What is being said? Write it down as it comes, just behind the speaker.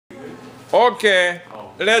Okay,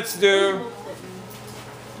 let's do.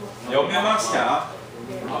 読めますか？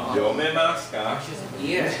読めますか？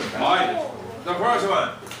 Yeah. はい。The first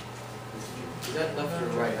one. Is that left or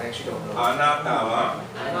right? I actually don't know. あなたは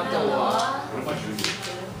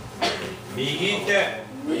右手。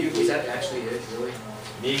Is that actually it? Really?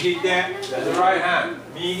 右手。That's the right hand.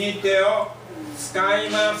 右手を使い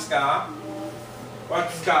ますか？ What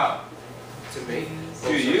使う？ To make?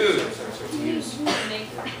 To use. To use.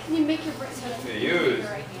 Can you make your right hand? To use. Your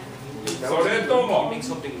right hand. それとも Make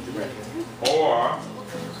something with your right hand. or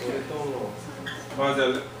それともま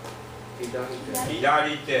ず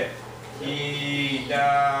左手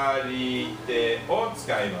を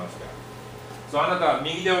使いますか？そう、あなたは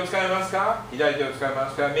右手を使いますか？左手を使いま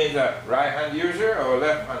すか？ Means a right hand user or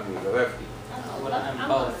left hand user? Lefty. I'm a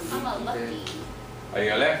lefty. Are you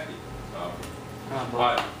a lefty?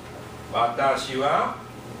 はい。私は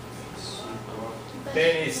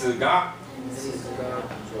テニスが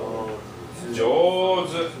上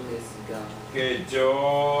手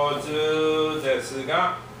です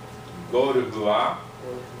が、ゴルフは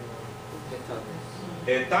下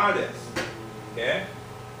手です。Okay?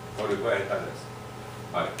 ゴルフは下手です。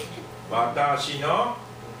はい。私の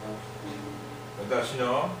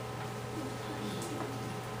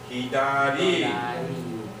左。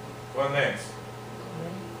What next?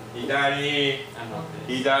 左、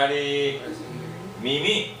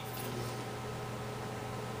耳。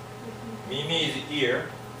耳 is ear.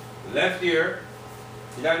 Left ear.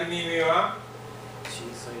 左耳は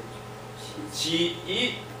小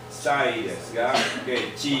さいですが、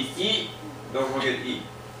okay. 小い。Don't forget E.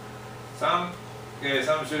 Some種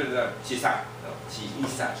類は小さい。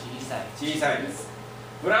小さいです。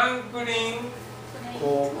フランクリン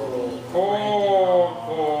高校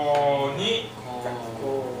に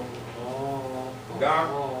学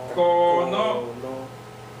校の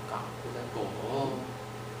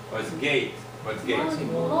What's gate? What's gate?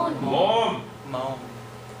 門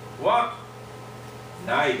は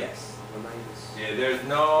ないです。Yeah, there's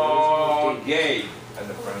no gate at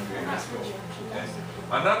the Franklin School. Okay?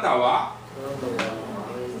 あなたは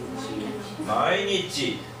毎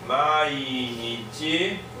日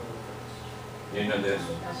You know this?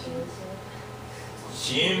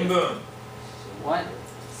 新聞 What?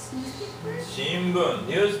 新聞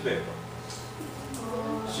newspaper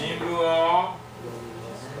新聞を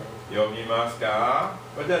読みますか？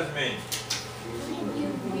 What does it mean?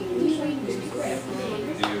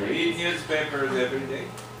 Do you read newspapers every day?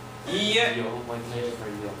 いいえ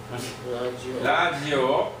ラジオ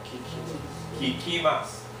を聞きま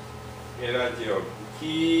す。ラジオを聞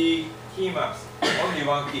きます。Only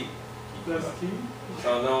one key.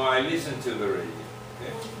 So no, I listen to the radio.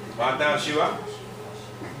 Okay? 私は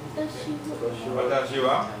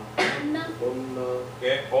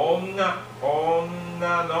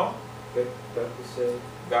女の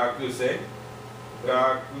学生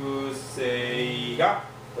が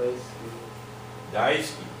大好き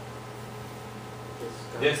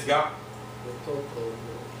ですが、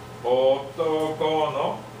男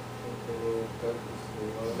の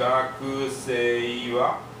学生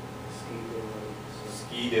は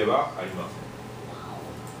好きではありません。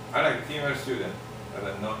I like female student, I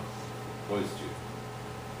like not boy student.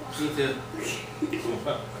 Me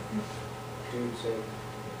too.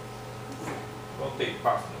 Don't take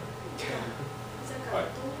personal. はい。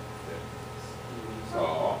そ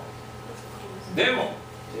う。でも、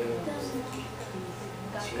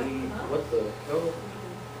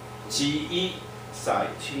小さい。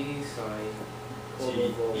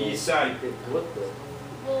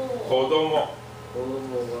子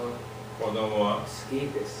供は好き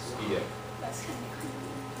で。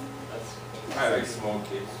I like small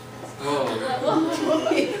kids.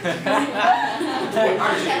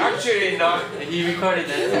 Actually not. He recorded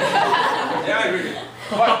that. Yeah, I really.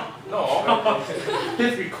 What? No.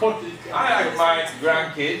 He's recorded. I like my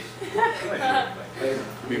grandkids.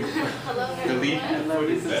 Delete.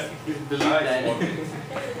 Delete that.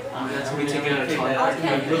 That's when we take it out of time.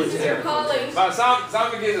 But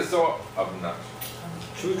some kids are so obnoxious.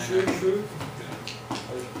 True.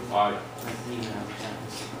 はい。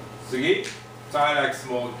次。So I like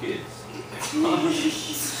small kids.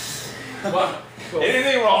 What?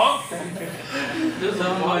 Anything wrong? There's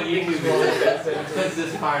someone on YouTube cuts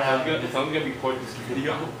this part out. Someone's gonna record this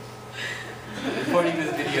video. Recording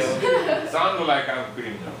this video. Sounds like I'm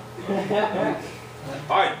criminal.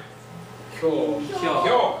 はい。今日。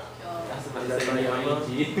That's about to say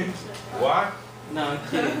Kanji. What? No, I'm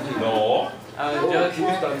kidding. No. I was joking.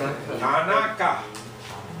 田中。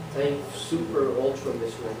Thank super ultra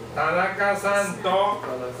mission. 田中さんと 田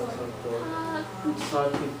口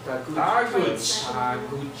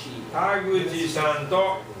さん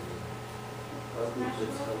と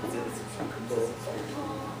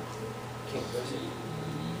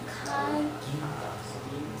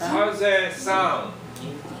How's that sound?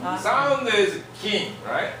 Sound is king,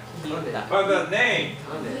 right? But the name,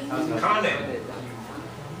 Kaneda.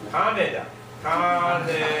 Kaneda.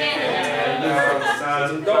 Kaneda さ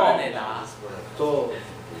んと To.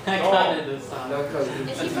 Is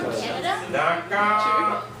he from Canada?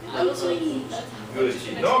 中 Usually.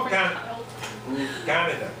 口のCanada.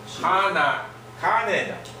 Canada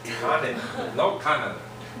のカナダ。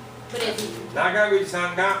 But is he? 中口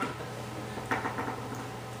さんが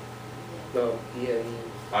No, yeah,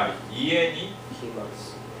 家に he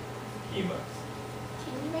must. います。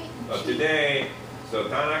 Can you write So G? today, so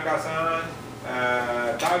田中さん、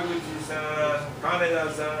田口さん、金田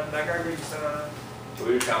さん、中口さん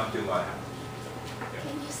will come to my house.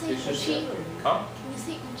 Can you say It's just Uchi? that. Huh? Can you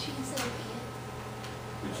say Uchi instead of Ian?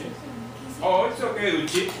 うち Can you say Oh, it's okay, う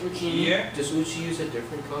ち 家 Does Uchi use a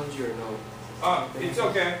different kanji or no? It's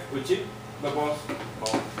okay, うち the boss.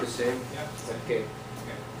 The same? Yeah. Okay.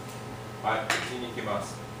 はい、うちに行きま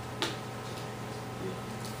す。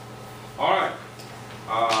Alright.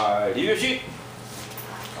 リビューシー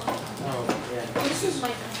Oh, yeah. This is my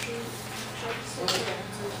country.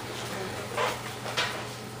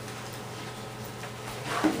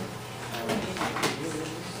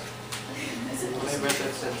 I read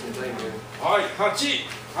that sentence later. はい、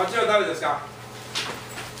8は誰ですか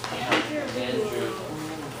Andrew.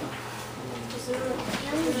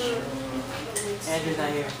 Andrew's not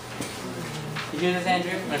here. Did you do this,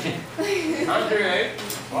 Andrew? Andrew, eh?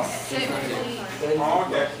 Okay.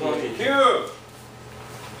 9!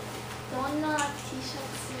 どんな T シャ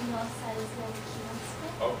ツのサイズを着ます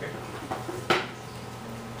か OK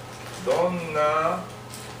どんな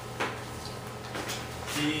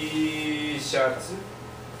T シャツ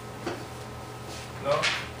の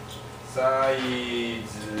サイズ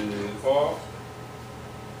を着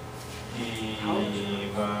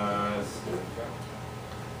ますか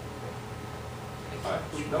はい、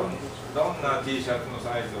どんな T シャツの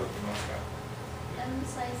サイズを着ますか M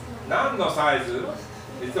サイズの何のサイズ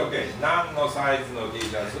It's okay 何のサイズの T シ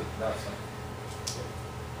ャツ That's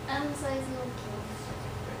M サイズを着ます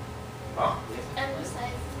あ M サ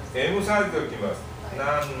イズ M サイズを着ます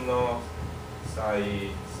何のサイズの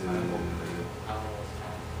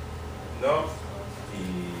T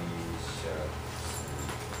シャ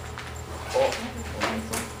ツを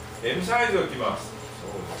M サイズを着ますそ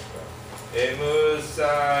うですか M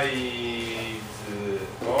サイズ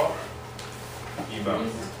を着ます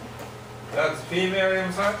That's female M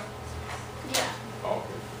size? Yeah.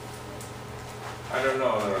 Okay. I don't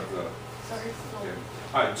know. Sorry.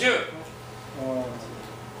 はい、10!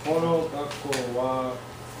 この学校は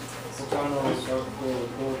他の学校と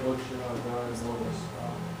どちらがどうですか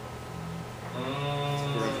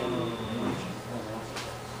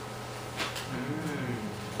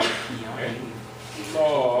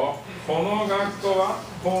そう、この学校は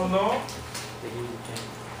この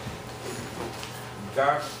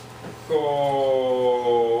学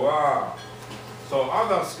校は So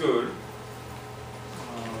other school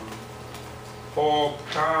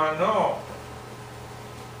他の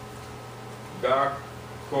学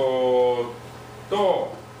校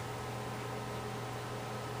と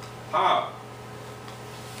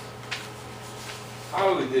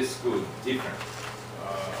How is this school different?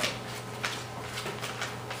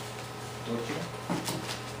 どちら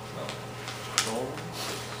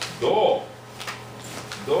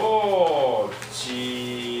どう違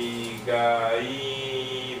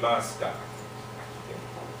いますか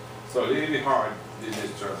So a little bit hard this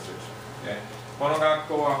translation、ね、この学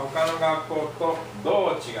校は他の学校と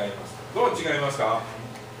どう違いますかどう違いますか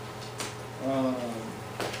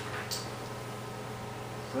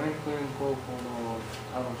フランクリン高校の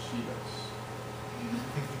楽しいです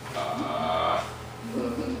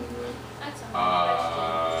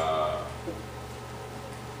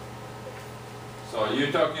So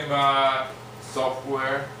you're talking about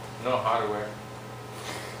software, no hardware?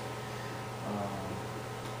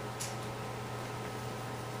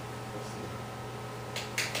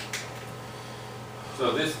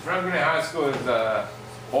 So this Franklin High School is the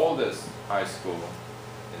oldest high school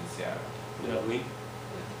in Seattle. Really?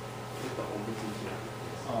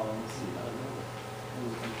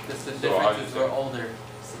 The differences were older.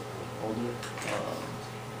 Older?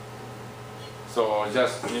 So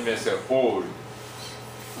just you may say old.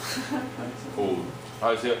 Old.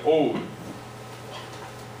 I say old.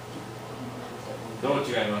 どう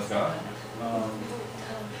違いますか？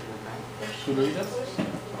 古いです。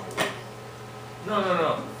 No, no,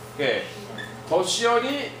 no. Okay. 年寄り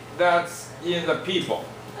that's in the people.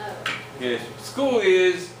 Okay. School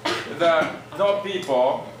is the not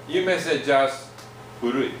people. You may say just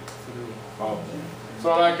古い. Oh.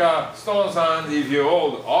 So like Stoneさん if you're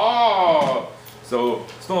old. Oh. So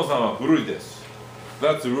Stone さんは古いです.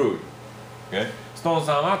 That's rude. Okay. Stone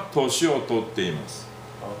さんは年を取っています.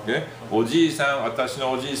 Okay. おじいさん、私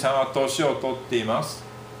のおじいさんは年を取っています.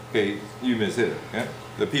 Okay. You may say that. Okay.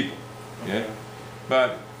 The people. Okay.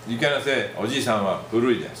 But you cannot say おじいさんは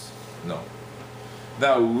古いです. No. The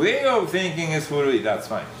way of thinking is 古い. That's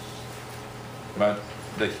fine. But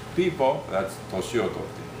the people, that's 年を取っ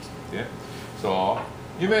ています. Okay. So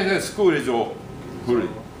you may say school is 古い.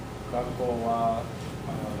 学校は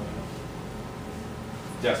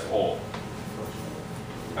Just all.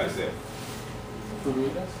 I say. 古い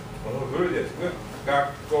です。古いです。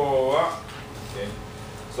学校は Okay.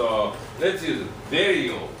 So let's use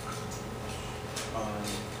very old.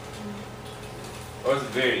 What's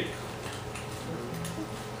very?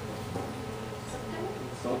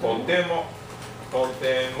 とて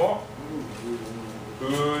も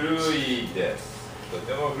古いです。と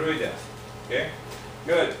ても古いです。Okay?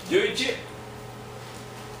 Good. 11.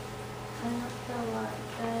 あなたは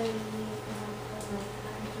誰にあなたの誕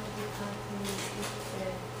生日パーティーに行っ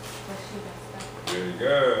てほしいですか？ Very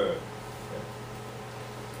good.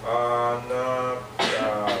 あなた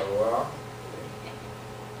は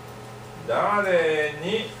誰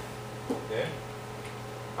に、あなた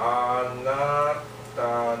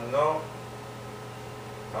の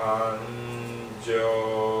誕生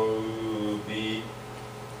日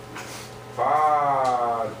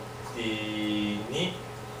パーティーに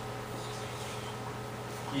来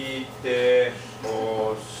て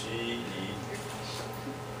ほしい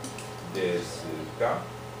ですか？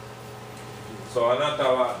そう、あなた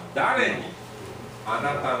は誰にあ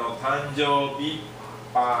なたの誕生日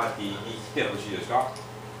パーティーに来てほしいですか？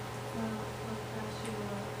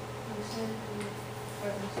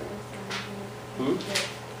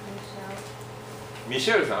ミ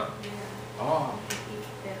シェルさん。ああ。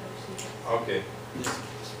OK。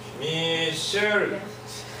ミシェル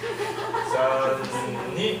さ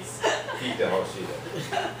んに来てほしいで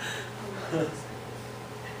す。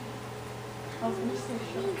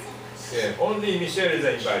Yeah, only Michelle is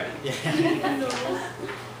invited.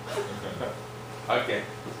 Okay,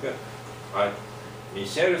 good. はい、ミ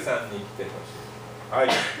シェルさんに来てほしい。はい、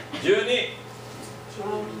12。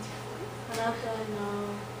あなたの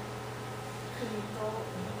国と日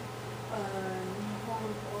本を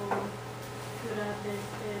比べて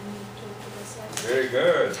みてください。Very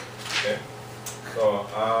good. Okay. So,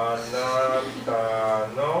 あなた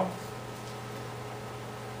の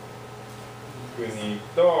国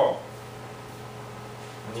と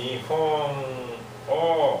日本を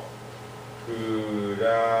比べ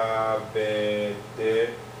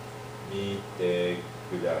てみて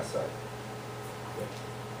ください。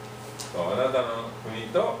あなたの国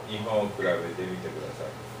と日本を比べてみてください。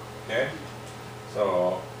Okay?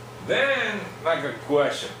 So then, like a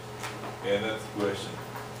question. Okay, that's a question.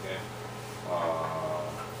 Okay.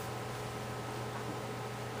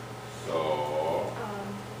 So.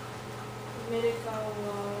 アメリカは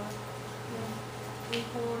日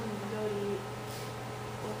本より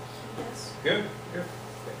大きいです。Good, good.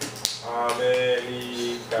 アメ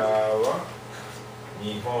リカは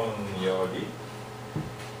日本より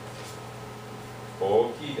大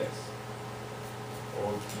きいです。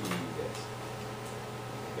大きいです。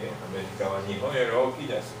Okay. アメリカは日本より大きい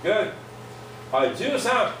です。Good. はい、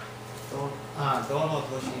13。どの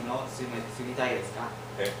都市の住みたいですか？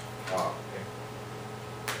 Okay. Okay.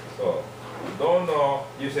 So, どの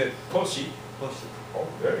you said 都市? 都市。 Oh,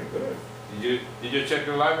 very good. Did you check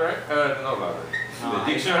the library? No library. The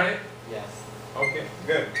dictionary? Yes. Okay,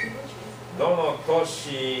 good. どの都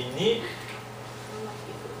市に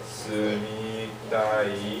住みたい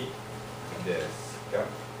ですか？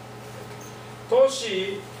都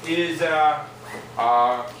市 is as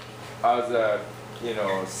a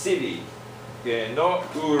city, okay, not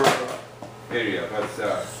rural area, but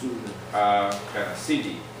kind of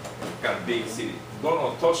city, kind of big city. ど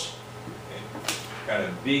の都市 kind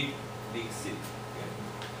of big city.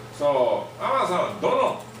 So, 天野さんはど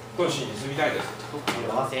の都市に住みたいですか？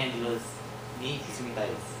ロサンゼルスに住みたい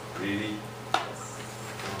です。Really?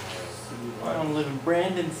 I want to live in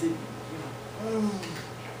Brandon City.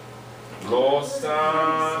 ロ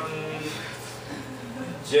サン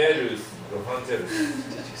ゼルスジ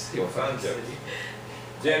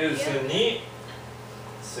ェルスに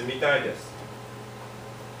住みたいです。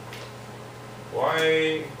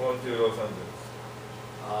Why going to Los Angeles?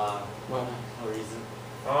 Well, no reason.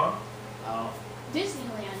 Huh?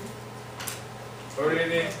 Disneyland.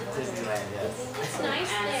 Really? Disneyland, yes. It's nice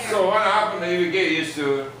there. So what happened if you get used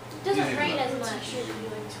to It doesn't rain as much.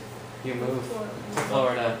 You move to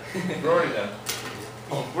Florida. Florida?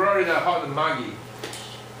 Oh, Florida hot and muggy.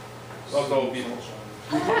 Lots of people.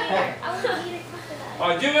 I want to eat a crocodile.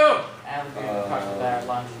 Oh, Junior! Alligator, crocodile,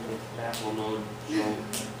 laundry, bathroom.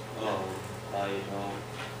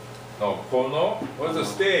 No, kono? What's the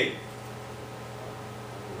state?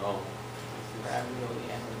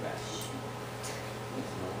 Ravioli and the rest.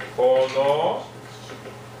 Kono,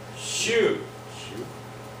 shu.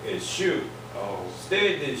 It's shu.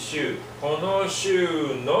 State is shu. Kono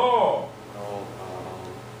shu no.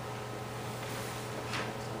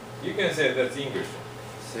 You can say that's English.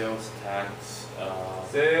 Sales tax.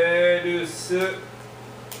 Sales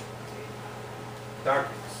tax.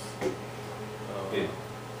 Okay.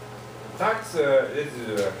 Tax is 日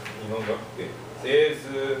本語。Sales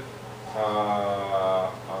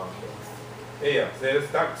sales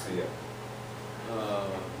tax や。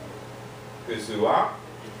ですわ。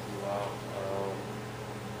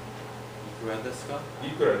いくらですか？い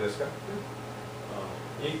くらで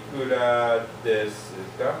す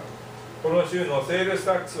か？この週のセールス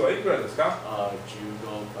タックスはいくらですか？15%.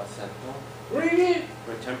 Really?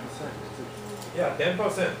 For 10%. Yeah, 10%.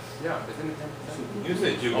 Yeah, isn't it 10%? You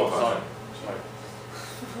said 15%. Oh, sorry.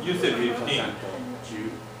 You said 15.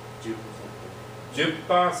 10%.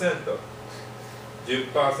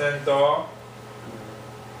 10%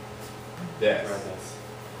です。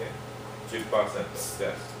10%です。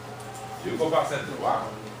15%. Wow.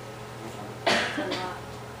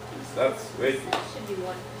 That's way too. Should be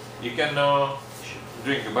one. You can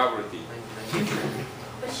drink bubble tea.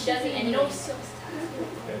 But she doesn't, and no sales tax.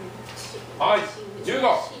 はい、15.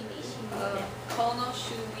 この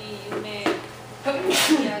州に有名お土産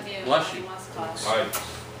はありますか？はい。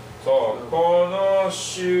そう、この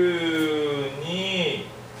州に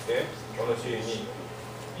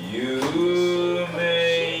有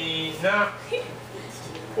名な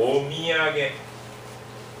お土産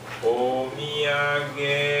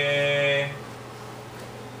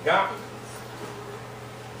が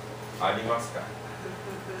ありますか？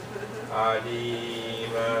あり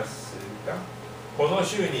ますか？この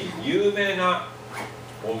州に有名な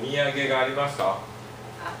お土産がありますか？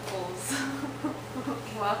アポ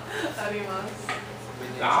はあります。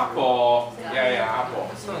アポ、アポ。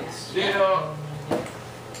Do you know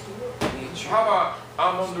how about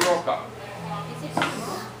almond roca?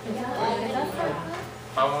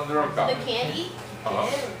 Almond roca. The candy? Uh-huh.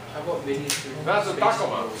 How about miniature? That's a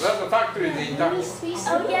Tacoma. That's a factory in Tacoma.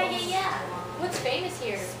 Oh, yeah. What's famous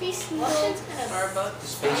here? Space Washington's kind of. Starbucks.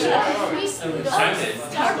 Space Noodle.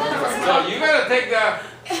 Starbucks. So you gotta take the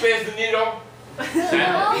space needle.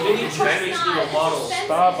 Spanish little model.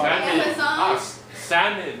 Amazon.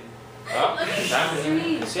 Salmon. Salmon.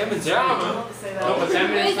 No, but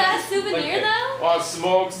salmon Is that a souvenir though? Or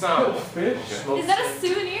smoked salmon. Fish? Is that a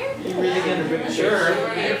souvenir? You really gonna bring it? Sure.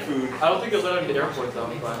 Food. I don't think they'll let them in the airport though,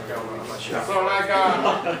 but I'm not sure. So like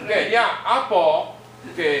okay, yeah, apple.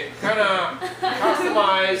 Okay, kind of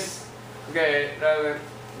customize. Okay,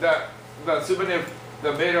 the souvenir,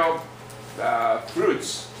 the made of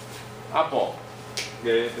fruits. Apple.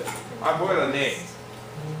 Okay, I forgot the name.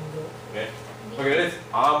 Okay, let's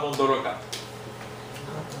almond roca.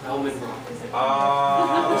 Almond.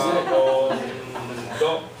 Almond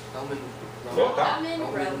Almond. roca. Almond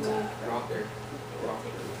Rocker.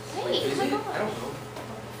 Hey, Is come it? on. I don't know.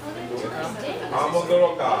 Almond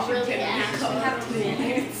roca. Really?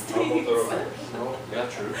 Almond roca. No, yeah,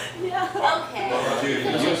 true. Okay. 有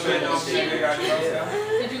名なお土産がありますか？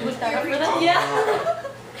 Did you look that up for them? Yeah.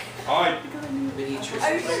 はい。 Miniature.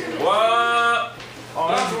 One.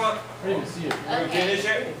 Last one. I didn't even see it. You finish it? 日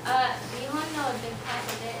本のデパー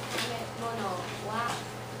トで食べ物は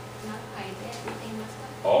何回で売っていますか？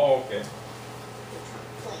 Oh, okay.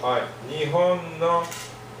 はい。日本の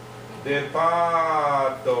デ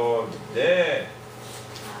パートで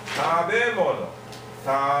食べ物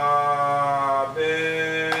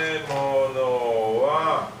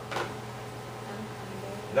は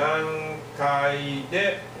何回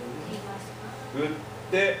で売っ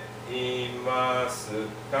ています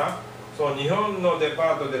か？そう、日本のデパ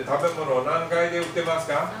ートで食べ物を何回で売ってます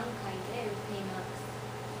か？何回で売っています。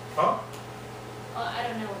は？ Oh, I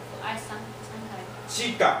don't know. I 3回。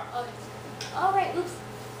地下 Oh, right. Oops.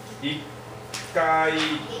 1回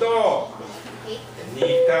と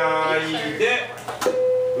2回で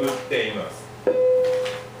売っています。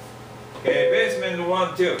Okay, basement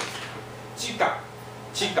 1, 2. 地下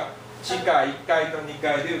地下1階と2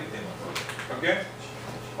階で売ってます。Okay?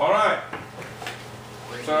 Alright.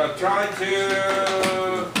 So try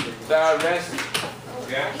to the rest.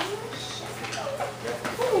 Okay?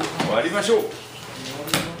 終わりましょう。